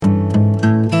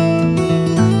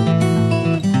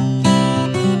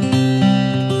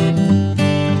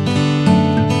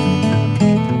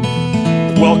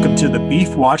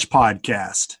Beef Watch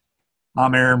podcast.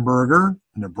 I'm Aaron Berger,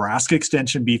 a Nebraska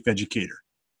Extension beef educator.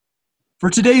 For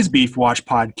today's Beef Watch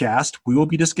podcast, we will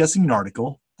be discussing an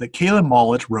article that Kayla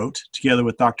Mollett wrote together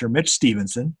with Dr. Mitch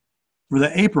Stephenson for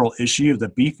the April issue of the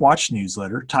Beef Watch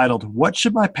newsletter titled, "What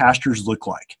Should My Pastures Look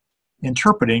Like?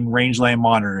 Interpreting Rangeland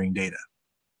Monitoring Data."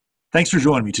 Thanks for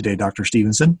joining me today, Dr.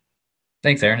 Stephenson.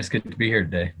 Thanks, Aaron. It's good to be here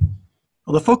today.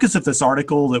 Well, the focus of this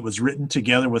article that was written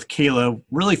together with Kayla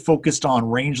really focused on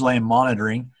rangeland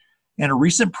monitoring and a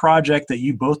recent project that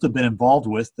you both have been involved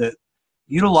with that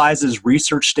utilizes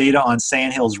research data on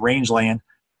sandhills rangeland,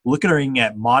 looking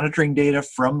at monitoring data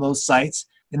from those sites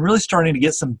and really starting to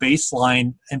get some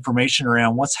baseline information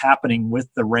around what's happening with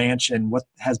the ranch and what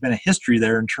has been a history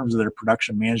there in terms of their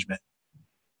production management.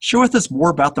 Share with us more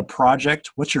about the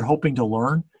project, what you're hoping to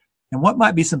learn, and what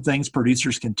might be some things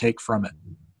producers can take from it.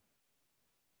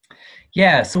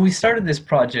 Yeah, so we started this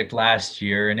project last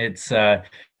year, and it's a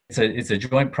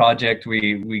joint project.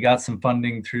 We got some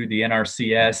funding through the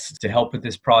NRCS to help with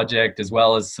this project, as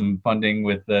well as some funding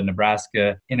with the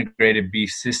Nebraska Integrated Beef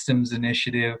Systems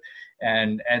Initiative.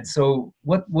 And so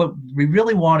what we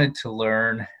really wanted to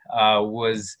learn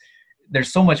was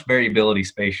there's so much variability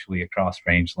spatially across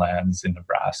rangelands in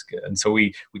Nebraska. And so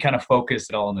we kind of focused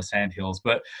it all on the sandhills.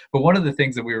 But one of the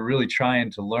things that we were really trying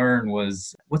to learn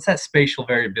was what's that spatial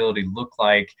variability look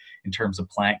like in terms of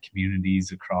plant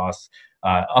communities across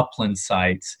upland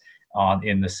sites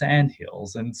in the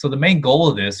sandhills. And so the main goal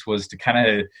of this was to kind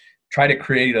of try to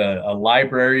create a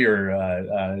library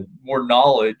or more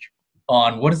knowledge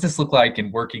on what does this look like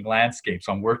in working landscapes,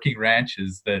 on working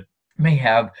ranches that may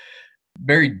have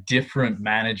very different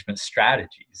management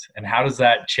strategies. And how does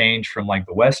that change from like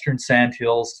the western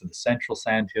sandhills to the central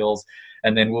sandhills?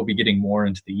 And then we'll be getting more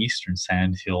into the eastern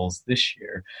sandhills this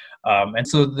year. And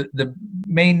so the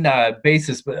main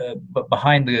basis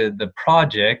behind the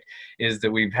project is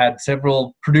that we've had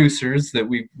several producers that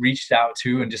we've reached out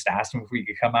to and just asked them if we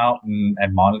could come out and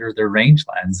monitor their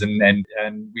rangelands.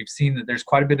 And we've seen that there's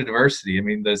quite a bit of diversity. I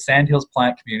mean, the sandhills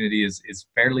plant community is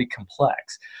fairly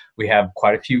complex. We have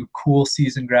quite a few cool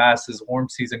season grasses, warm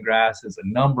season grasses, a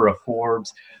number of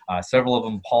forbs, several of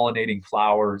them pollinating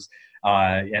flowers,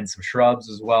 and some shrubs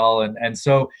as well. And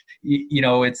so, you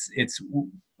know, it's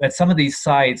at some of these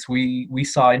sites, we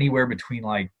saw anywhere between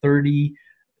like 30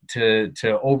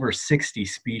 to over 60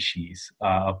 species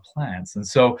of plants. And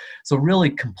so really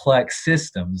complex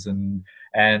systems.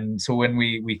 And so when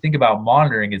we think about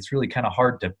monitoring, it's really kind of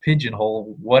hard to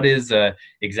pigeonhole what is a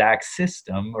exact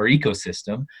system or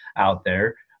ecosystem out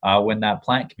there when that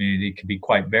plant community can be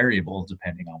quite variable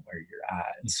depending on where you're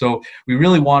at. And so we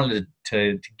really wanted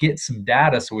to get some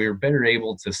data so we were better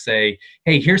able to say,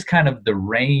 hey, here's kind of the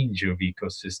range of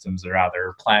ecosystems that are out there,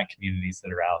 or plant communities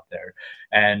that are out there.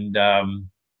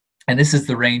 And this is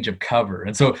the range of cover.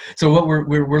 And so what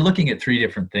we're looking at three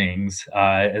different things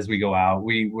as we go out.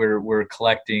 We're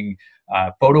collecting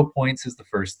photo points is the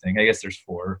first thing. I guess there's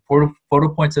four. Photo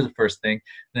points are the first thing.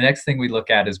 The next thing we look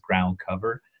at is ground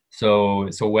cover. So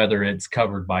whether it's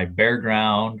covered by bare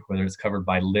ground, whether it's covered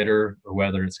by litter, or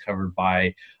whether it's covered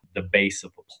by the base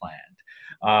of a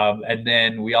plant. And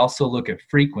then we also look at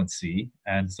frequency.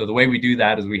 And so the way we do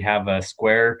that is we have a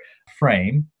square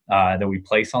frame that we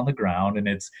place on the ground, and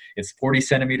it's 40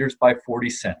 centimeters by 40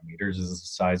 centimeters is the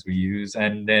size we use.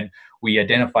 And then we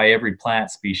identify every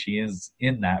plant species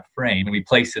in that frame, and we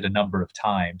place it a number of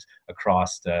times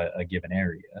across a given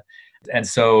area. And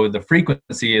so the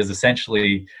frequency is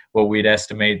essentially what we'd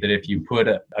estimate that if you put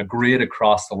a grid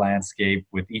across the landscape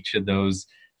with each of those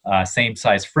same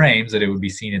size frames, that it would be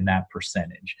seen in that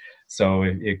percentage. So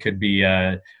it could be,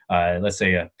 let's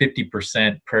say, a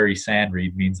 50% prairie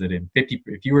sandreed means that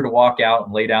if you were to walk out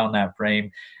and lay down that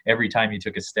frame, every time you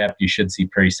took a step, you should see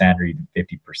prairie sandreed in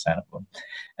 50% of them.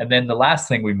 And then the last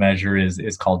thing we measure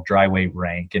is called dry weight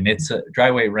rank. And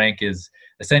dry weight rank is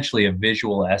essentially a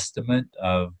visual estimate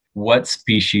of what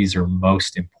species are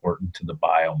most important to the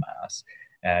biomass.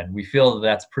 And we feel that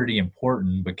that's pretty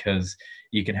important because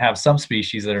you can have some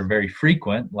species that are very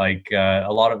frequent, like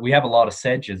we have a lot of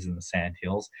sedges in the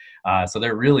sandhills, so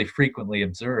they're really frequently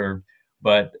observed,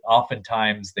 but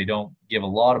oftentimes they don't give a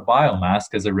lot of biomass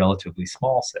because they're relatively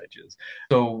small sedges.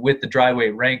 So with the dry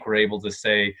weight rank, we're able to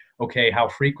say, okay, how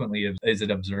frequently is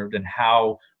it observed, and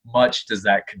how much does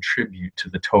that contribute to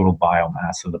the total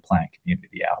biomass of the plant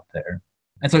community out there?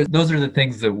 And so those are the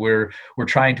things that we're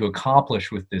trying to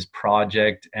accomplish with this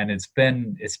project. And it's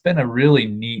been a really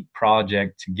neat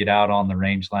project to get out on the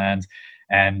rangelands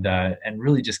and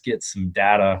really just get some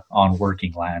data on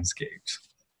working landscapes.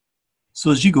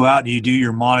 So as you go out and you do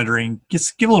your monitoring,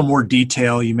 just give a little more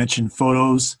detail. You mentioned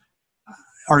photos.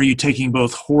 Are you taking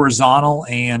both horizontal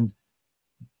and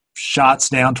shots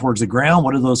down towards the ground?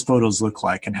 What do those photos look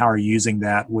like, and how are you using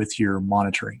that with your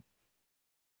monitoring?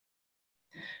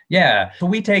 Yeah, so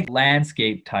we take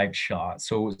landscape type shots.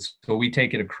 So we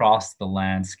take it across the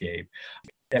landscape.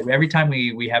 Every time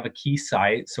we have a key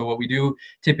site, so what we do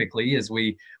typically is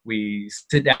we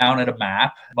sit down at a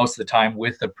map most of the time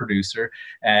with a producer,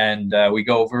 and we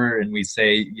go over and we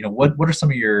say, what are some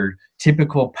of your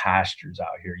typical pastures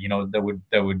out here,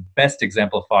 that would best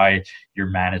exemplify your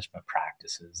management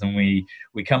practices. And we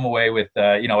come away with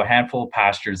a handful of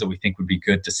pastures that we think would be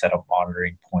good to set up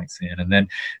monitoring points in. And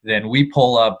then we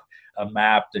pull up a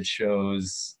map that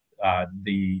shows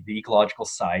the ecological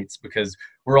sites, because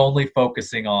we're only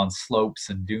focusing on slopes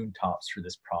and dune tops for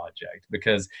this project,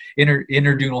 because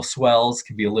interdunal swells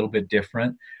can be a little bit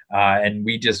different, and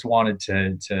we just wanted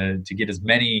to get as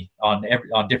many on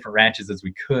different ranches as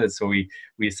we could. So we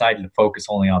decided to focus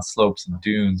only on slopes and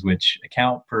dunes, which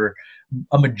account for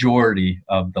a majority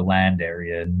of the land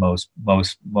area in most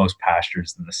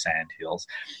pastures in the sandhills.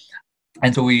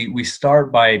 And so we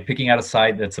start by picking out a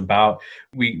site that's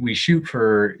we shoot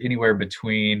for anywhere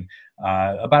between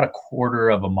about a quarter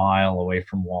of a mile away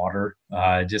from water,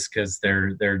 just because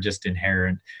they're just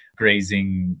inherent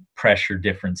grazing pressure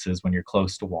differences when you're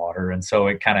close to water. And so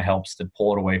it kind of helps to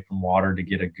pull it away from water to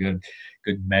get a good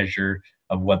measure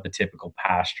of what the typical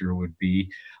pasture would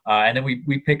be. And then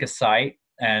we pick a site,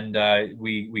 and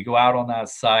we go out on that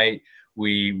site.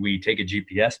 We take a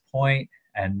GPS point,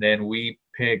 and then we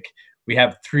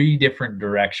have three different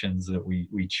directions that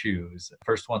we choose. The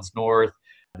first one's north,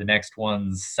 the next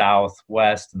one's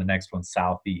southwest, and the next one's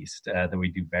southeast, that we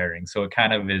do bearing. So it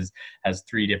kind of has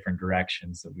three different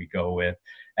directions that we go with.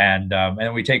 And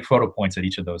we take photo points at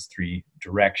each of those three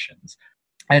directions.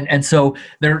 And so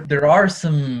there are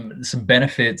some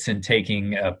benefits in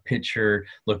taking a picture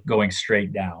going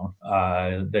straight down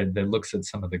that looks at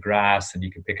some of the grass, and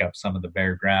you can pick up some of the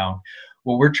bare ground.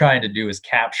 What we're trying to do is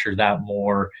capture that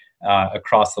more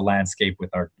across the landscape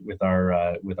with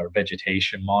our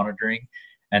vegetation monitoring.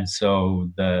 And so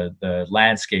the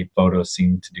landscape photos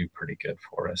seem to do pretty good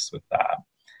for us with that.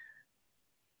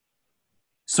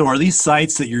 So are these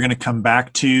sites that you're going to come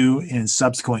back to in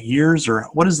subsequent years, or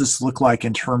what does this look like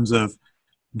in terms of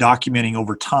documenting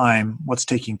over time what's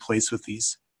taking place with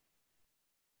these?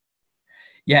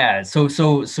 Yeah, so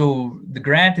the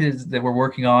grant is that we're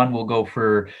working on will go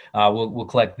for we'll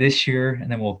collect this year,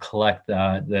 and then we'll collect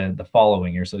the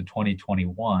following year, so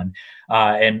 2021,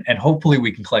 and hopefully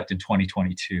we can collect in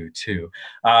 2022 too.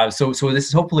 So this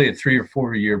is hopefully a 3 or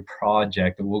 4 year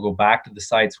project that we'll go back to the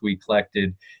sites we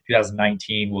collected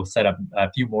 2019. We'll set up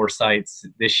a few more sites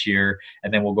this year,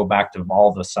 and then we'll go back to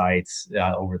all the sites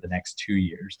over the next 2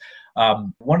 years.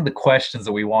 One of the questions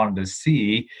that we wanted to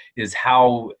see is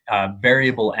how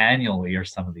variable annually are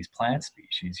some of these plant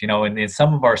species. In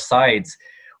some of our sites,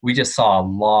 we just saw a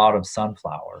lot of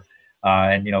sunflower.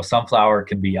 And sunflower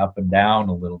can be up and down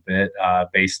a little bit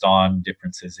based on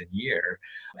differences in year.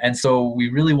 And so we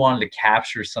really wanted to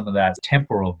capture some of that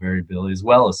temporal variability as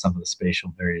well as some of the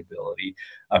spatial variability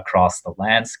across the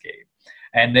landscape.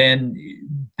 And then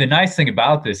the nice thing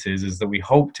about this is that we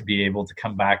hope to be able to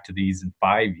come back to these in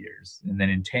 5 years and then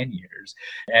in 10 years,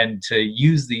 and to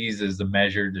use these as a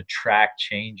measure to track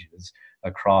changes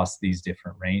across these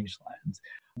different rangelands.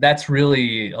 That's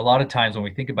really a lot of times when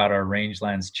we think about our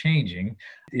rangelands changing,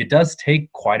 it does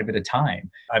take quite a bit of time.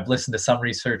 I've listened to some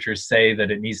researchers say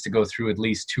that it needs to go through at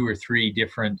least 2 or 3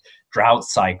 different drought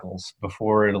cycles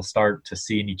before it'll start to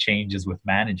see any changes with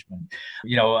management.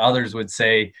 Others would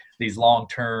say these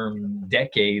long-term,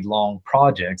 decade-long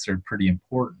projects are pretty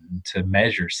important to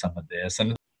measure some of this.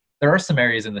 And there are some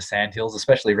areas in the sandhills,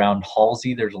 especially around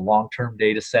Halsey. There's a long-term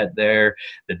data set there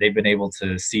that they've been able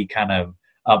to see kind of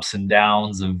ups and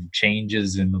downs of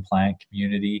changes in the plant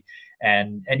community.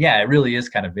 And yeah, it really is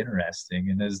kind of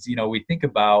interesting. And as we think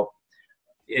about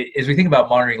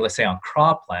monitoring, let's say on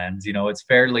croplands, it's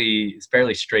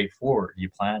fairly straightforward. You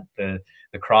plant the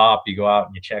crop, you go out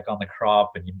and you check on the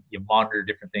crop, and you monitor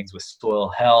different things with soil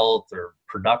health or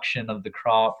production of the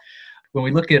crop. When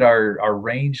we look at our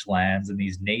rangelands and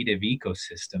these native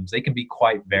ecosystems, they can be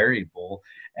quite variable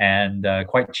and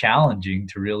quite challenging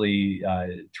to really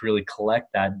collect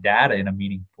that data in a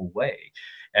meaningful way.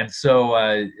 And so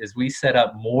as we set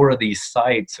up more of these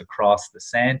sites across the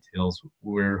sandhills,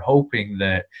 we're hoping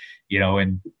that,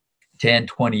 in 10,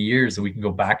 20 years that we can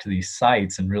go back to these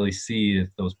sites and really see if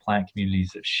those plant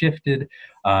communities have shifted,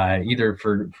 either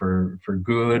for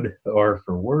good or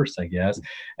for worse, I guess,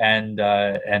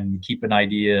 and keep an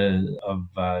idea of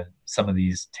some of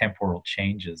these temporal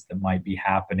changes that might be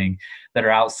happening that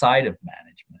are outside of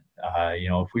management.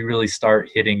 If we really start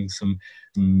hitting some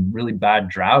really bad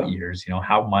drought years,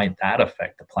 how might that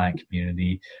affect the plant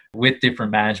community with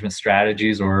different management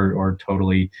strategies, or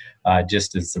totally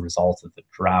just as the result of the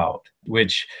drought,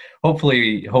 which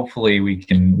hopefully we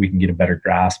can get a better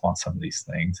grasp on some of these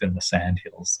things in the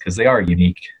sandhills, because they are a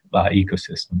unique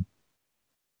ecosystem.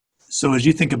 So as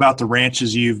you think about the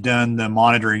ranches you've done the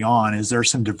monitoring on, is there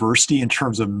some diversity in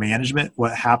terms of management,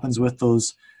 what happens with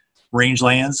those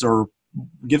rangelands, or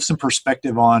give some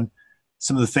perspective on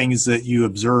some of the things that you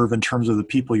observe in terms of the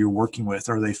people you're working with?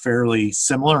 Are they fairly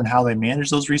similar in how they manage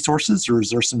those resources, or is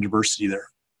there some diversity there?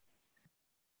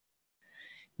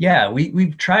 Yeah,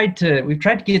 we've tried to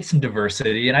get some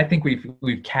diversity, and I think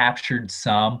we've captured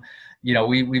some.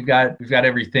 We've got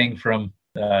everything from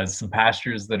some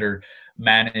pastures that are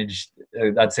managed,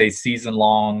 I'd say season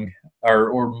long,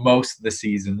 or most of the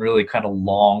season, really kind of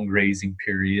long grazing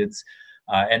periods.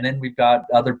 And then we've got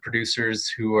other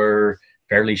producers who are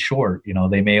fairly short.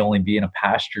 They may only be in a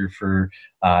pasture for,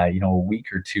 a week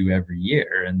or two every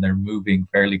year, and they're moving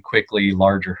fairly quickly,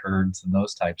 larger herds and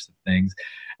those types of things.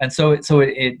 And so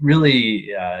it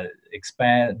really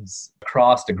expands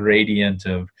across the gradient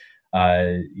of,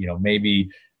 maybe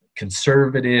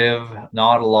conservative,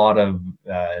 not a lot of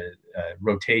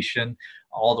rotation,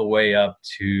 all the way up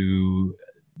to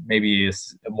maybe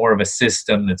more of a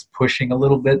system that's pushing a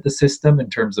little bit the system in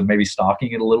terms of maybe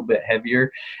stocking it a little bit heavier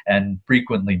and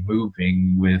frequently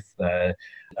moving with a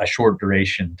short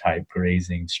duration type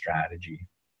grazing strategy.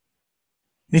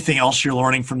 Anything else you're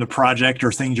learning from the project,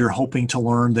 or things you're hoping to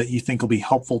learn that you think will be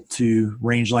helpful to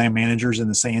rangeland managers in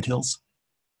the Sandhills?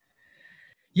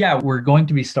 Yeah, we're going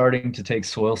to be starting to take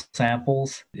soil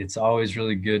samples. It's always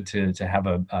really good to have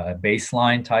a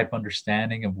baseline type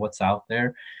understanding of what's out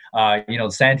there.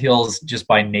 Sandhills, just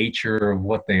by nature of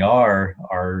what they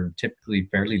are typically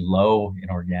fairly low in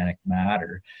organic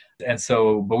matter. And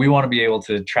so, but we want to be able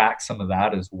to track some of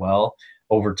that as well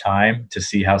over time to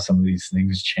see how some of these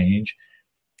things change.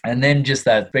 And then just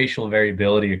that spatial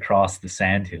variability across the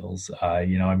sandhills.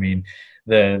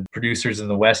 The producers in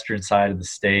the western side of the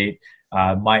state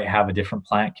might have a different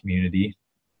plant community.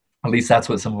 At least that's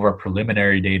what some of our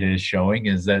preliminary data is showing,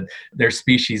 is that their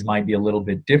species might be a little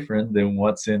bit different than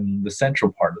what's in the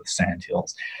central part of the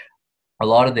sandhills. A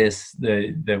lot of this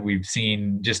that we've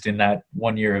seen just in that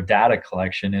 1 year of data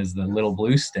collection is the little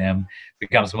blue stem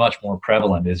becomes much more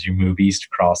prevalent as you move east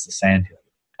across the sandhill,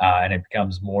 and it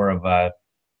becomes more of a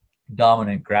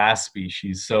dominant grass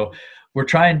species. So we're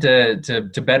trying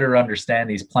to better understand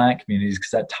these plant communities,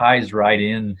 because that ties right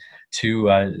in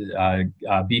to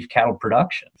beef cattle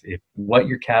production. If what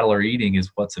your cattle are eating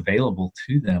is what's available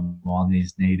to them on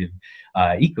these native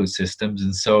ecosystems.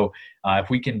 And so if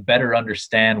we can better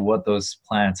understand what those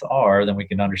plants are, then we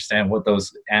can understand what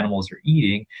those animals are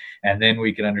eating. And then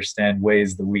we can understand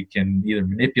ways that we can either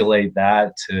manipulate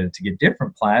that to get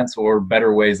different plants, or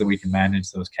better ways that we can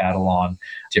manage those cattle on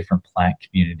different plant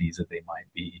communities that they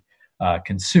might be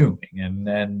consuming.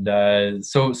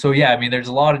 So yeah, there's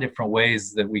a lot of different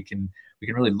ways that we can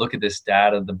really look at this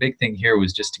data. The big thing here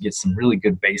was just to get some really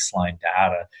good baseline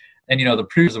data. And the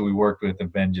producers that we worked with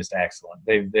have been just excellent.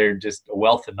 They're just a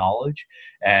wealth of knowledge,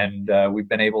 and we've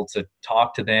been able to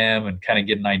talk to them and kind of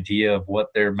get an idea of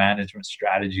what their management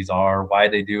strategies are, why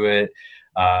they do it,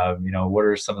 what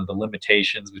are some of the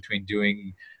limitations between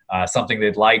doing something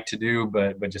they'd like to do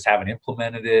but just haven't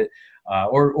implemented it,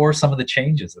 or some of the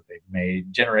changes that they've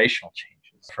made, generational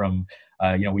changes from,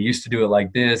 we used to do it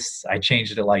like this, I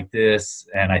changed it like this,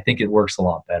 and I think it works a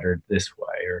lot better this way,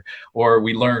 or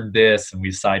we learned this and we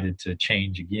decided to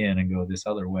change again and go this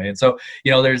other way. And so,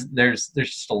 there's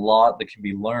just a lot that can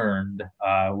be learned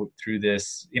through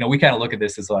this. We kind of look at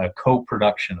this as a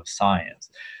co-production of science.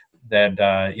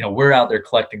 That we're out there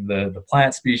collecting the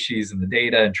plant species and the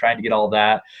data and trying to get all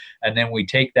that, and then we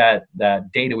take that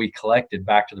data we collected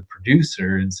back to the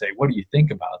producer and say, what do you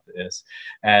think about this?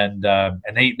 And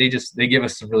they give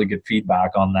us some really good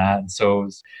feedback on that. And so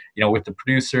with the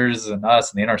producers and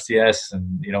us and the NRCS,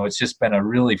 and it's just been a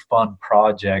really fun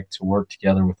project to work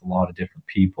together with a lot of different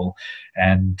people,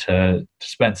 and to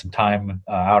spend some time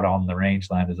out on the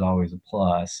rangeland is always a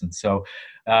plus. And so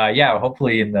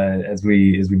hopefully as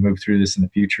we move through this in the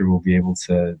future, we'll be able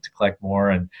to collect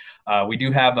more. And we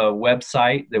do have a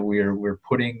website that we're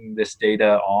putting this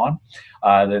data on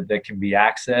that can be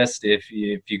accessed. If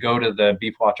you go to the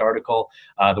Beef Watch article,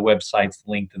 the website's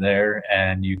linked there,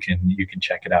 and you can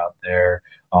check it out there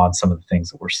on some of the things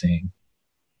that we're seeing.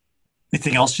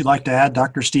 Anything else you'd like to add,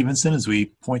 Dr. Stephenson, as we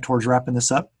point towards wrapping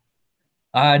this up?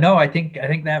 No, I think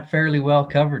that fairly well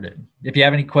covered it. If you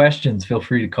have any questions, feel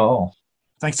free to call.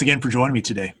 Thanks again for joining me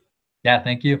today. Yeah,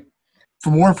 thank you. For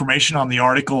more information on the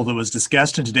article that was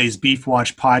discussed in today's Beef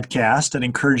Watch podcast, I'd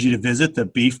encourage you to visit the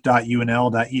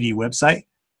beef.unl.edu website.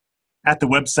 At the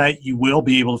website, you will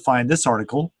be able to find this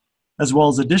article, as well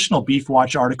as additional Beef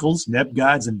Watch articles, neb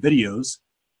guides, and videos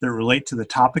that relate to the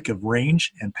topic of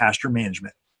range and pasture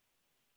management.